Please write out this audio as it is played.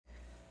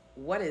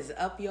What is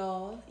up,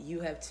 y'all? You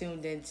have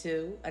tuned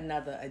into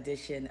another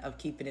edition of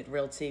Keeping It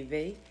Real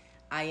TV.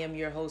 I am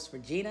your host,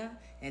 Regina,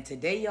 and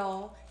today,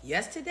 y'all,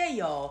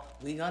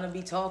 we're gonna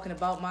be talking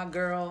about my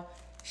girl,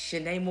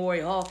 Shanae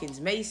Maury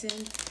Hawkins Mason,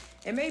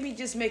 and maybe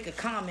just make a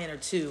comment or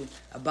two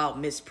about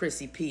Miss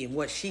Prissy P and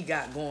what she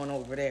got going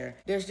over there.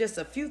 There's just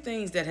a few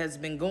things that has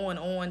been going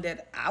on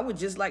that I would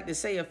just like to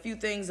say a few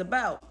things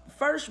about.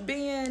 First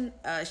being,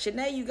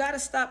 Shanae, you gotta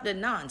stop the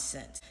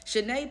nonsense.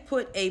 Shanae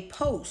put a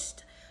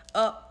post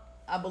up,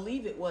 I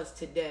believe it was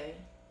today,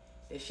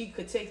 that she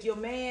could take your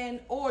man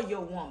or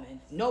your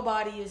woman.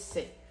 Nobody is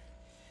safe.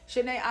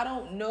 Shanae, I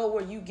don't know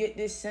where you get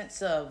this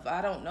sense of,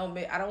 I don't know,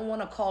 I don't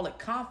want to call it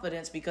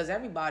confidence because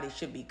everybody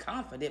should be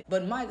confident.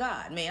 But my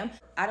God, ma'am,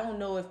 I don't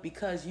know if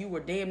because you were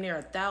damn near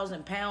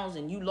 1,000 pounds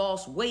and you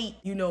lost weight,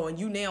 you know, and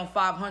you now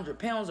 500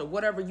 pounds or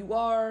whatever you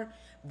are,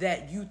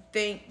 that you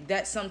think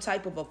that's some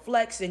type of a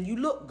flex and you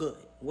look good.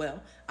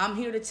 Well, I'm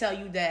here to tell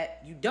you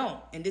that you don't.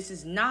 And this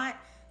is not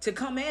to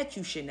come at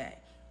you, Shanae.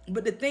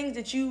 But the things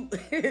that you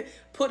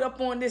put up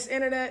on this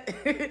internet,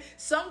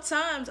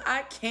 sometimes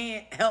I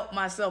can't help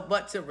myself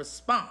but to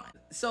respond.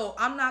 So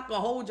I'm not going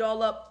to hold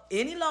y'all up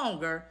any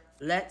longer.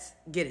 Let's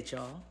get it,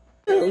 y'all.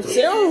 She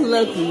don't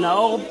look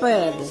no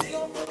better. This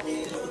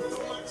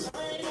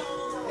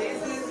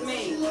is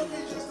me.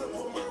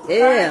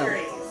 Yeah.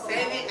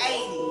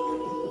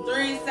 780,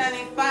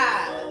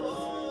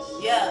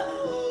 375. Yeah.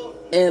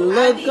 And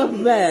look a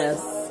mess.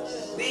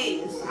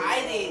 This.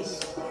 I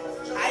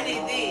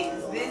did this.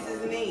 This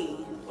is me.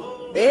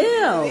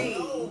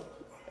 Ew.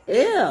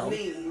 Ew.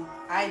 Me.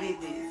 I did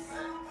this.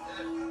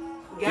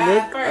 Look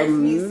God a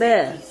first.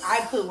 mess. I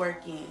put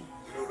work in.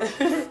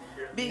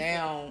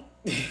 Now,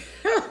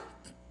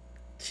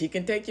 she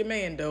can take your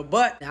man though.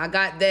 But I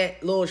got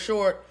that little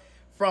short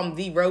from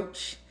The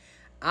Roach.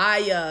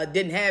 I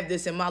didn't have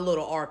this in my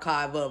little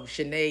archive of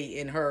Shanae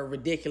and her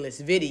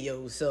ridiculous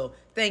videos. So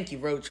thank you,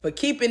 Roach, for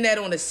keeping that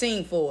on the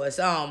scene for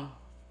us.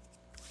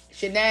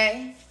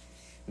 Shanae,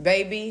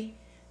 baby,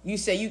 you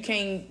say you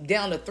came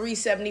down to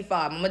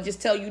 375. I'm gonna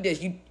just tell you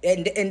this. You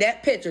in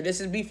that picture,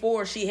 this is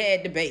before she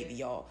had the baby,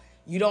 y'all.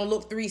 You don't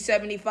look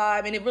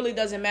 375, and it really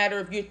doesn't matter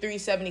if you're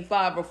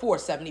 375 or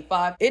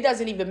 475. It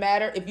doesn't even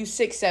matter if you're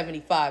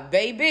 675.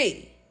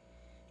 Baby,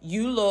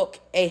 you look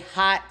a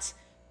hot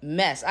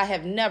mess. I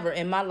have never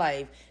in my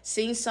life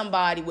seen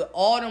somebody with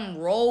all them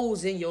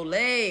rolls in your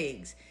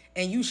legs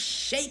and you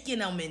shaking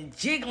them and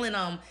jiggling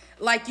them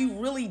like you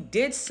really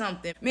did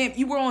something. Man,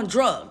 you were on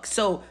drugs.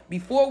 So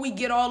before we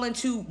get all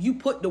into you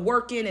put the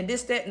work in and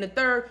this, that, and the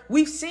third,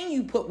 we've seen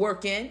you put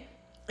work in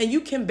and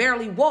you can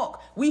barely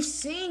walk. We've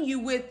seen you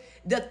with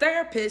the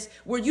therapist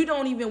where you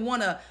don't even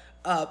want to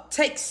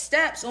take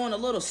steps on a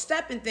little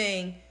stepping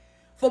thing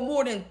for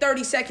more than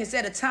 30 seconds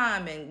at a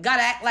time and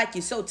gotta act like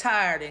you're so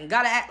tired and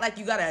gotta act like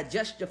you gotta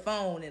adjust your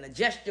phone and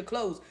adjust your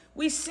clothes.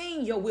 We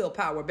seen your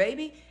willpower,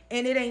 baby,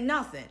 and it ain't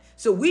nothing.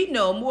 So we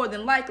know more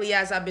than likely,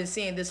 as I've been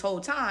saying this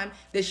whole time,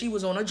 that she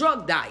was on a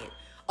drug diet,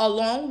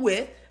 along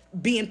with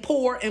being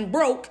poor and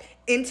broke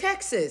in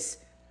Texas.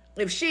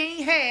 If she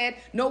ain't had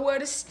nowhere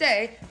to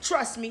stay,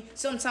 trust me,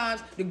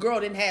 sometimes the girl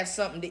didn't have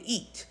something to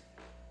eat.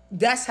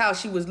 That's how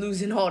she was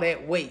losing all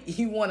that weight.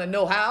 You want to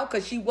know how?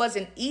 Because she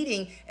wasn't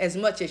eating as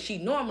much as she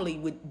normally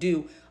would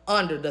do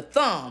under the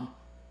thumb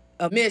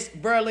of Miss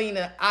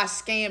Berlina, I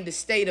scammed the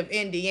state of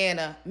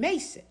Indiana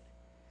Mason.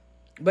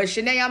 But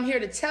Shanae, I'm here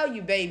to tell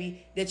you,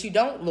 baby, that you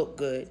don't look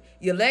good.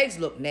 Your legs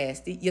look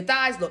nasty. Your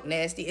thighs look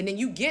nasty. And then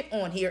you get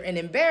on here and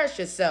embarrass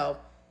yourself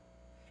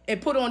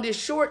and put on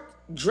this short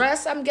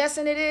dress, I'm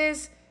guessing it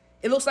is.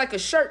 It looks like a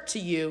shirt to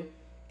you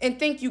and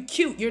think you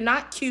cute. You're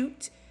not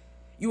cute.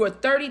 You are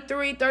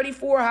 33,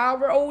 34,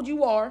 however old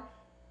you are.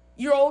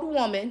 You're an old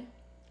woman,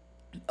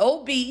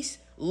 obese,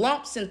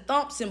 lumps and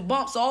thumps and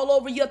bumps all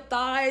over your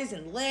thighs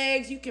and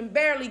legs. You can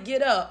barely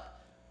get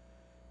up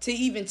to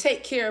even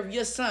take care of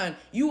your son.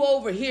 You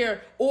over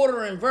here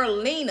ordering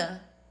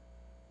Verlina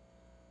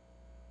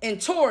and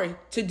Tori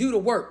to do the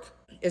work.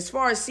 As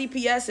far as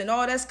CPS and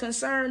all that's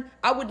concerned,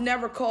 I would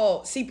never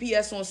call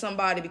CPS on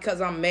somebody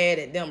because I'm mad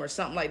at them or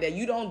something like that.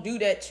 You don't do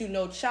that to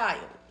no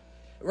child.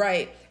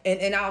 Right,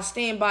 and I'll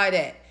stand by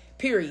that,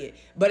 period.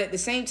 But at the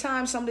same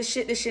time, some of the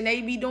shit that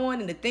Shanae be doing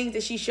and the things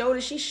that she showed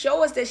us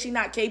that she's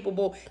not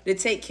capable to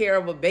take care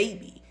of a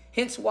baby.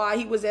 Hence why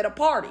he was at a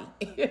party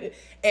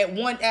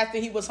after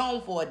he was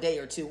home for a day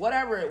or two,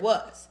 whatever it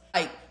was.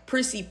 Like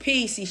Prissy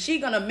P, see, she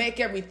gonna make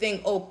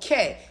everything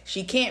okay.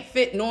 She can't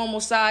fit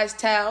normal size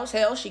towels.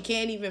 Hell, she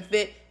can't even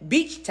fit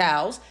beach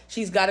towels.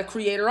 She's got to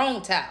create her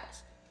own towels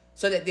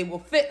so that they will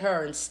fit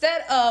her.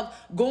 Instead of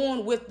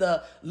going with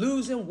the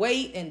losing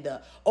weight and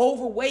the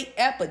overweight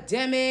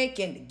epidemic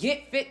and the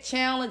Get Fit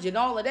challenge and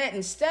all of that,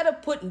 instead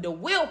of putting the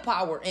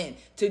willpower in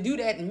to do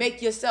that and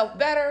make yourself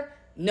better,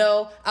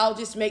 no, I'll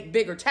just make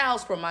bigger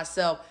towels for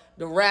myself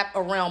to wrap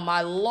around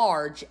my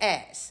large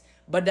ass.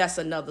 But that's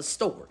another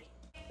story.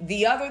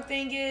 The other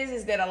thing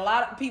is that a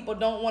lot of people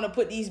don't want to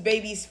put these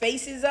babies'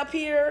 faces up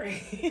here.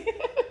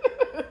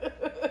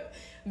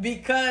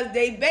 Because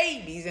they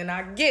babies, and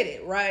I get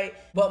it, right?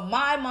 But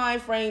my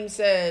mind frame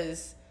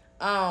says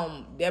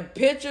Their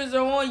pictures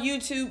are on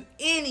YouTube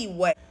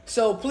anyway.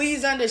 So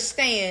please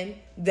understand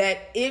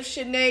that if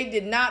Shanae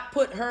did not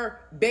put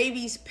her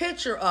baby's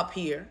picture up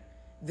here,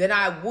 then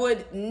I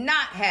would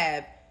not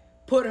have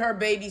put her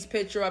baby's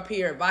picture up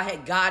here. If I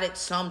had got it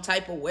some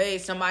type of way,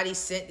 somebody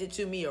sent it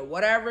to me or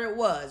whatever it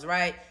was,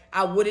 right?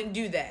 I wouldn't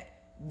do that.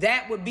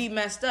 That would be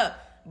messed up.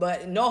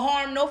 But no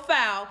harm, no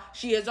foul.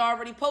 She has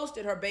already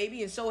posted her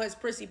baby, and so has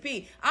Prissy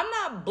P. I'm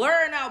not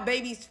blurring out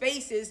babies'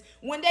 faces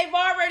when they've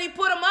already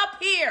put them up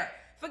here.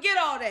 Forget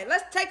all that.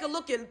 Let's take a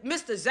look at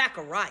Mr.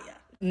 Zachariah.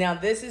 Now,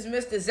 this is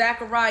Mr.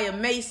 Zachariah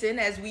Mason,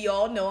 as we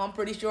all know. I'm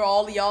pretty sure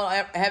all of y'all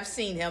have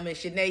seen him. And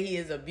Shanae, he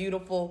is a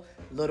beautiful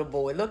little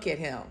boy. Look at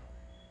him.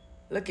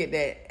 Look at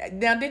that.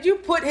 Now, did you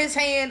put his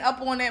hand up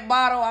on that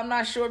bottle? I'm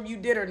not sure if you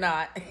did or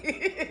not.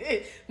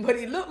 But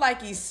he looked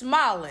like he's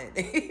smiling.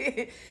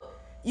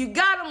 You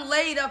got him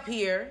laid up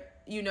here,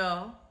 you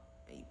know,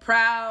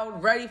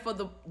 proud, ready for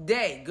the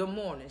day. Good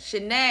morning.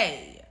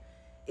 Shanae,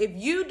 if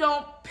you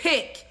don't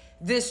pick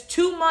this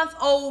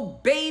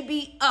 2-month-old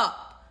baby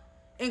up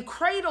and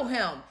cradle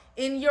him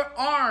in your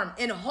arm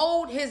and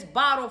hold his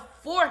bottle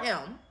for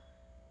him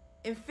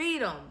and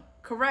feed him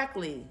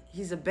correctly,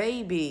 he's a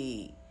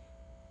baby.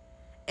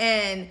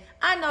 And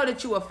I know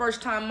that you a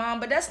first-time mom,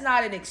 but that's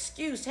not an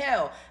excuse.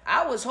 Hell,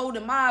 I was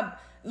holding my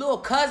little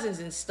cousins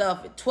and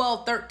stuff at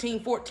 12,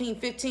 13, 14,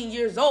 15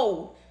 years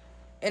old,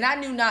 and I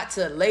knew not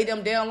to lay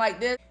them down like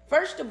this.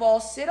 First of all,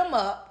 sit them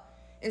up.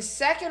 And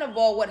second of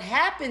all, what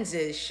happens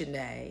is,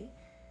 Shanae,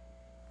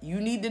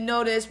 you need to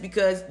know this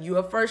because you're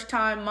a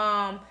first-time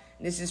mom.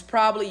 This is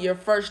probably your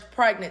first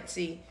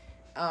pregnancy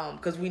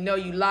because we know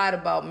you lied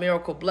about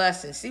Miracle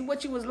Blessing. See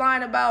what you was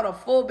lying about? A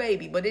full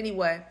baby. But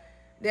anyway,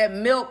 that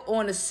milk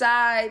on the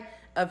side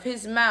of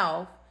his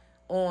mouth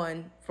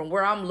from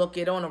where I'm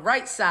looking, on the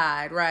right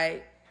side,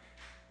 right,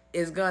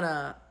 is going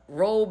to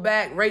roll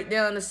back right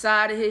down the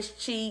side of his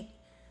cheek.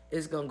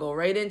 It's going to go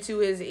right into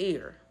his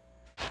ear.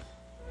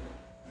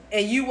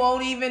 And you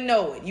won't even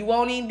know it. You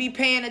won't even be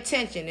paying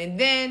attention. And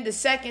then the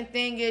second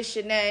thing is,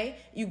 Shanae,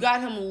 you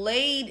got him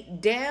laid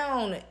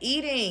down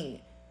eating.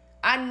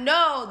 I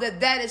know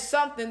that is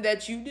something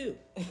that you do.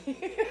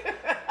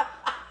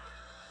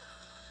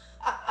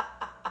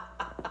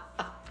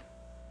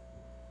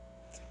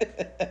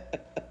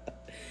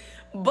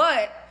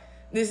 But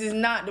this is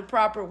not the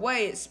proper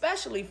way,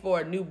 especially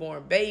for a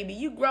newborn baby.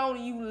 You grown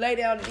and you lay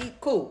down and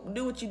eat, cool.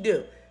 Do what you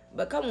do.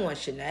 But come on,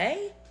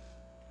 Shanae.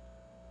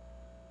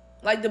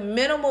 Like the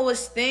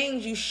minimalist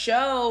things you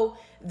show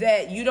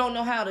that you don't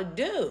know how to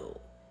do.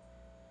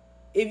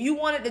 If you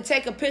wanted to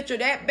take a picture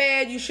that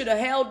bad, you should have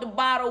held the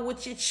bottle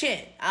with your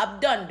chin. I've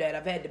done that.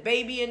 I've had the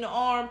baby in the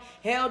arm,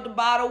 held the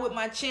bottle with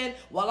my chin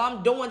while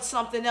I'm doing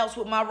something else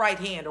with my right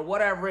hand or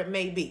whatever it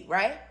may be,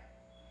 right?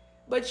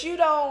 But you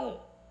don't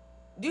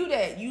do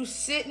that. You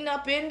sitting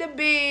up in the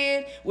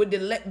bed with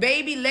the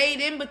baby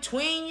laid in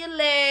between your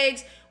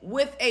legs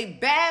with a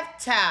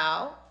bath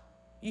towel.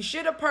 You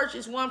should have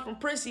purchased one from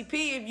Prissy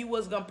P if you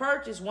was going to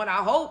purchase one.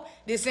 I hope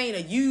this ain't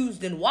a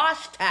used and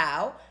washed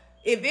towel.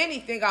 If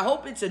anything, I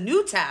hope it's a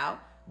new towel,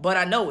 but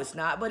I know it's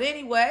not. But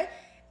anyway,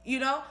 you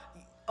know,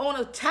 on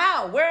a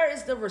towel, where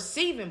is the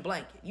receiving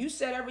blanket? You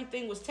said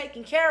everything was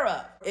taken care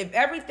of. If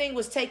everything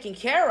was taken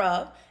care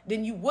of,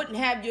 then you wouldn't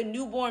have your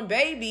newborn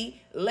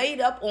baby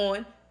laid up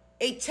on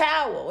a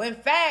towel. In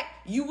fact,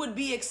 you would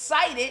be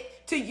excited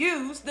to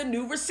use the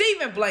new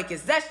receiving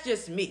blankets. That's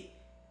just me.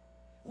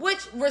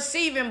 Which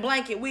receiving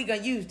blanket we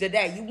gonna use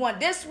today? You want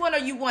this one or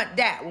you want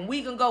that one?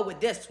 We gonna go with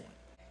this one.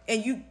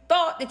 And you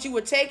thought that you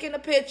were taking a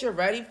picture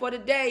ready for the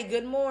day.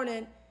 Good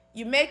morning.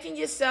 You're making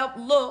yourself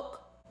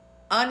look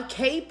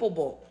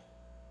incapable.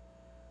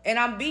 And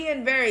I'm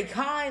being very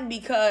kind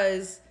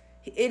because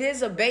it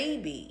is a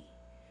baby.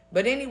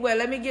 But anyway,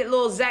 let me get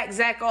little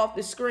Zach off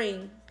the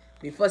screen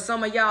before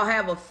some of y'all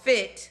have a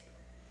fit.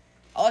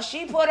 Oh,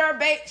 she put her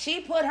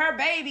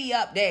baby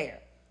up there.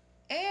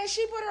 And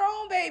she put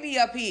her own baby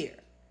up here.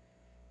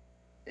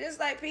 It's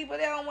like people,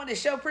 they don't want to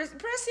show Prissy.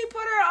 Prissy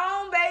put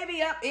her own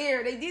baby up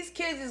here. These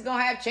kids is going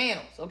to have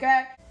channels,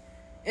 okay?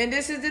 And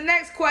this is the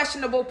next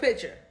questionable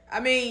picture. I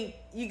mean,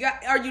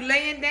 are you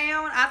laying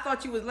down? I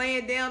thought you was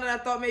laying down, and I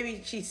thought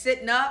maybe she's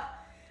sitting up.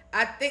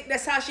 I think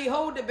that's how she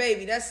hold the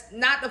baby. That's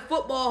not the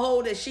football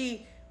hold that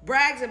she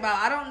brags about.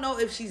 I don't know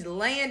if she's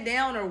laying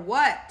down or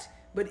what.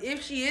 But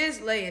if she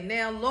is laying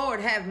down, Lord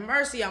have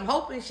mercy. I'm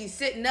hoping she's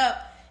sitting up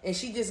and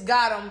she just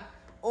got him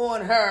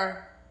on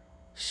her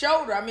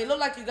shoulder. I mean, look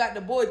like you got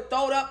the boy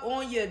throwed up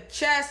on your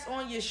chest,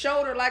 on your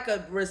shoulder like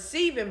a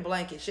receiving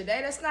blanket.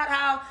 Shanae, that's not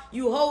how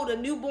you hold a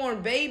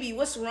newborn baby.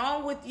 What's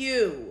wrong with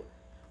you?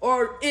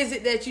 Or is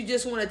it that you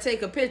just want to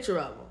take a picture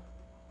of him?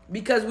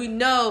 Because we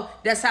know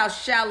that's how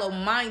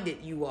shallow-minded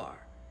you are.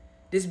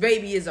 This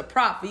baby is a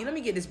prop for you. Let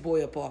me get this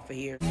boy up off of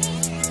here.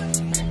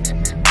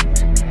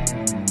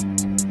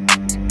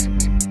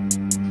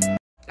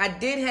 I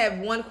did have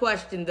one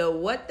question, though.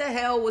 What the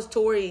hell was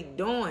Tory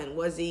doing?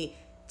 Was he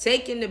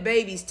taking the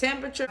baby's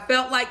temperature? I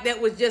felt like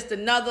that was just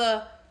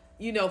another,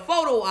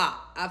 photo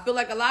op. I feel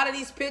like a lot of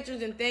these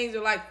pictures and things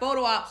are like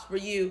photo ops for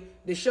you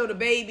to show the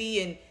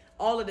baby and,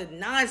 all of the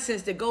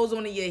nonsense that goes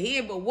on in your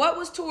head. But what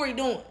was Tory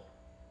doing?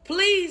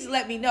 Please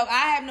let me know.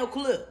 I have no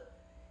clue.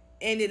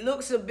 And it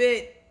looks a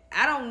bit,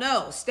 I don't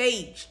know,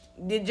 staged.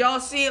 Did y'all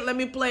see it? Let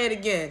me play it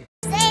again.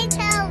 Stay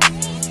tuned.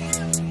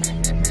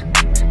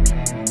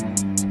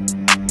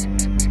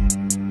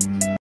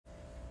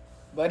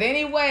 But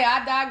anyway,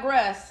 I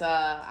digress.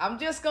 I'm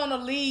just going to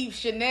leave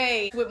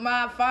Shanae with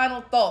my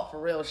final thought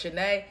for real,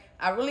 Shanae.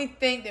 I really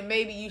think that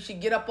maybe you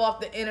should get up off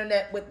the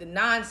internet with the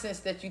nonsense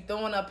that you're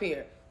throwing up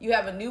here. You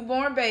have a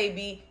newborn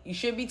baby. You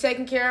should be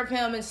taking care of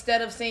him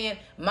instead of saying,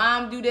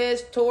 Mom, do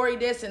this, Tory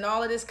this, and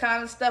all of this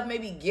kind of stuff.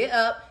 Maybe get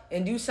up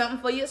and do something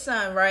for your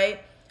son, right?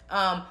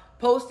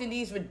 Posting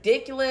these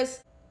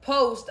ridiculous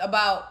posts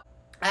about,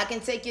 I can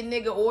take your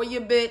nigga or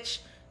your bitch.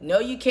 No,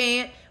 you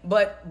can't,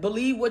 but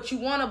believe what you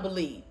want to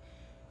believe.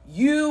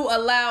 You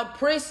allowed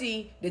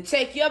Prissy to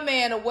take your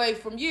man away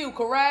from you,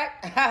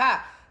 correct?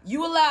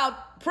 You allowed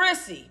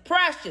Prissy,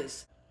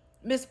 Precious,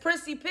 Miss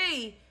Prissy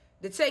P,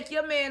 to take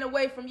your man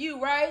away from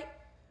you, right?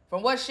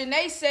 From what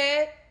Shanae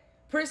said,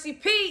 Prissy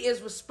P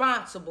is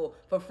responsible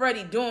for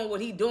Freddie doing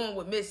what he doing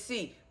with Miss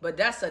C. But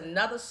that's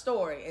another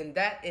story, and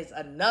that is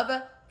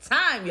another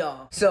time,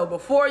 y'all. So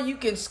before you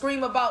can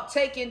scream about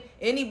taking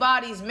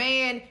anybody's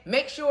man,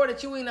 make sure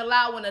that you ain't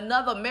allowing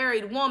another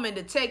married woman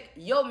to take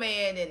your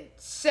man and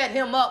set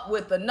him up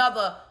with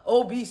another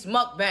obese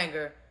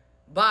mukbanger.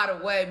 By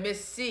the way,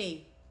 Miss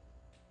C,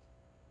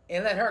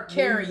 and let her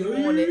carry you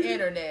on the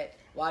internet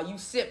while you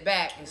sit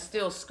back and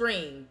still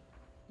scream,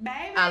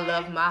 baby, I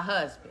love my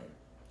husband.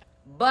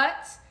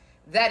 But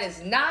that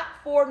is not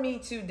for me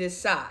to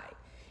decide.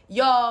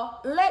 Y'all,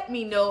 let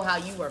me know how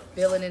you are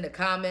feeling in the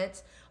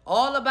comments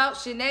all about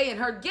Shanae and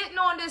her getting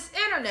on this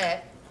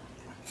internet.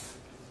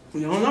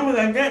 We don't know what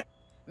I get.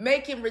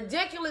 Making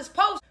ridiculous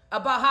posts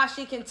about how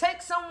she can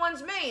take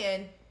someone's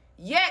man,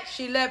 yet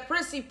she let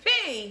Prissy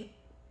P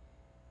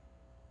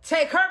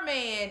take her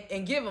man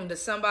and give him to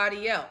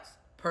somebody else,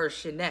 per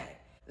Shanae.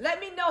 Let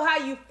me know how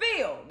you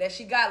feel that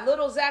she got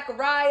little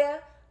Zachariah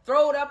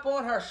throwed up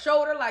on her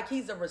shoulder like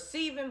he's a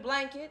receiving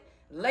blanket,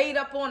 laid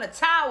up on a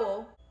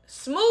towel,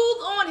 smooth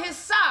on his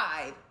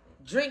side,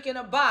 drinking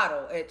a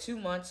bottle at 2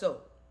 months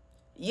old.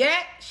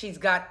 Yet, she's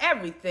got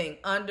everything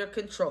under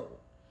control.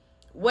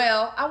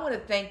 Well, I want to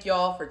thank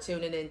y'all for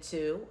tuning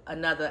into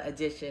another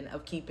edition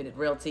of Keeping It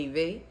Real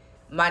TV.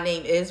 My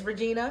name is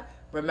Regina.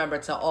 Remember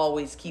to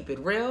always keep it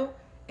real,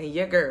 and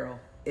your girl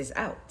is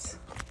out.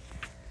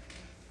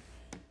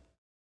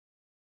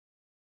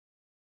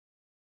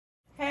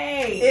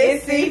 Hey,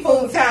 it's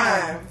seafood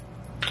time.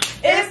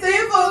 It's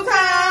seafood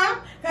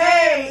time.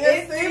 Hey,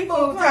 it's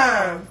seafood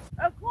time.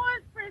 Of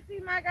course, Prissy,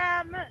 my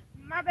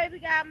baby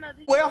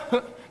godmother.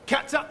 Well,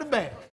 cat's out the bag.